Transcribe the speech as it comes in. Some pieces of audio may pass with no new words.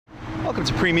Welcome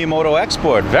to Premium Moto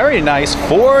Export. Very nice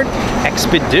Ford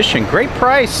Expedition. Great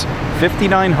price,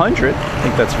 $5,900. I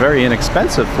think that's very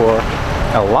inexpensive for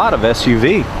a lot of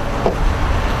SUV.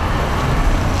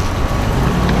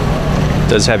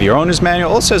 Does have your owner's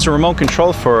manual. Also has a remote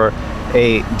control for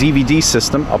a DVD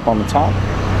system up on the top.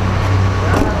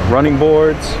 Running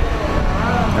boards.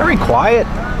 Very quiet.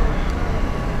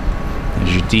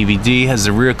 There's your DVD. Has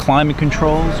the rear climate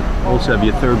controls. Also have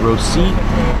your third row seat.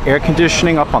 Air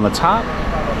conditioning up on the top.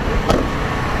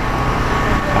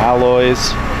 Alloys.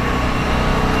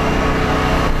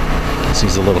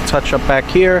 Sees a little touch up back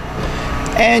here.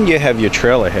 And you have your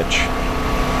trailer hitch.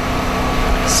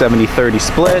 70-30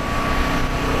 split.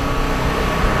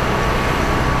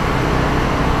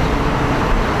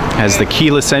 Has the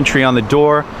keyless entry on the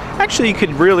door. Actually, you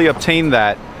could really obtain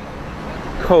that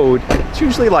code. It's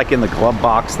usually like in the glove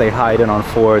box they hide it on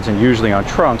Fords and usually on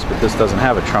trunks, but this doesn't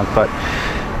have a trunk. But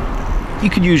you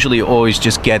could usually always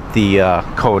just get the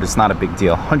code. It's not a big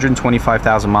deal.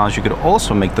 125,000 miles. You could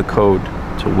also make the code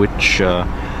to which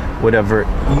whatever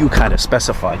you kind of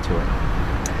specify to it.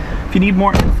 If you need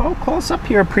more info, call us up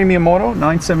here at Premium Moto,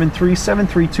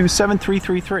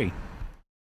 973-732-7333.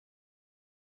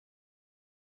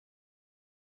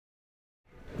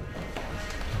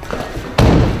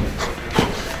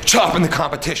 Chopping the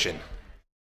competition.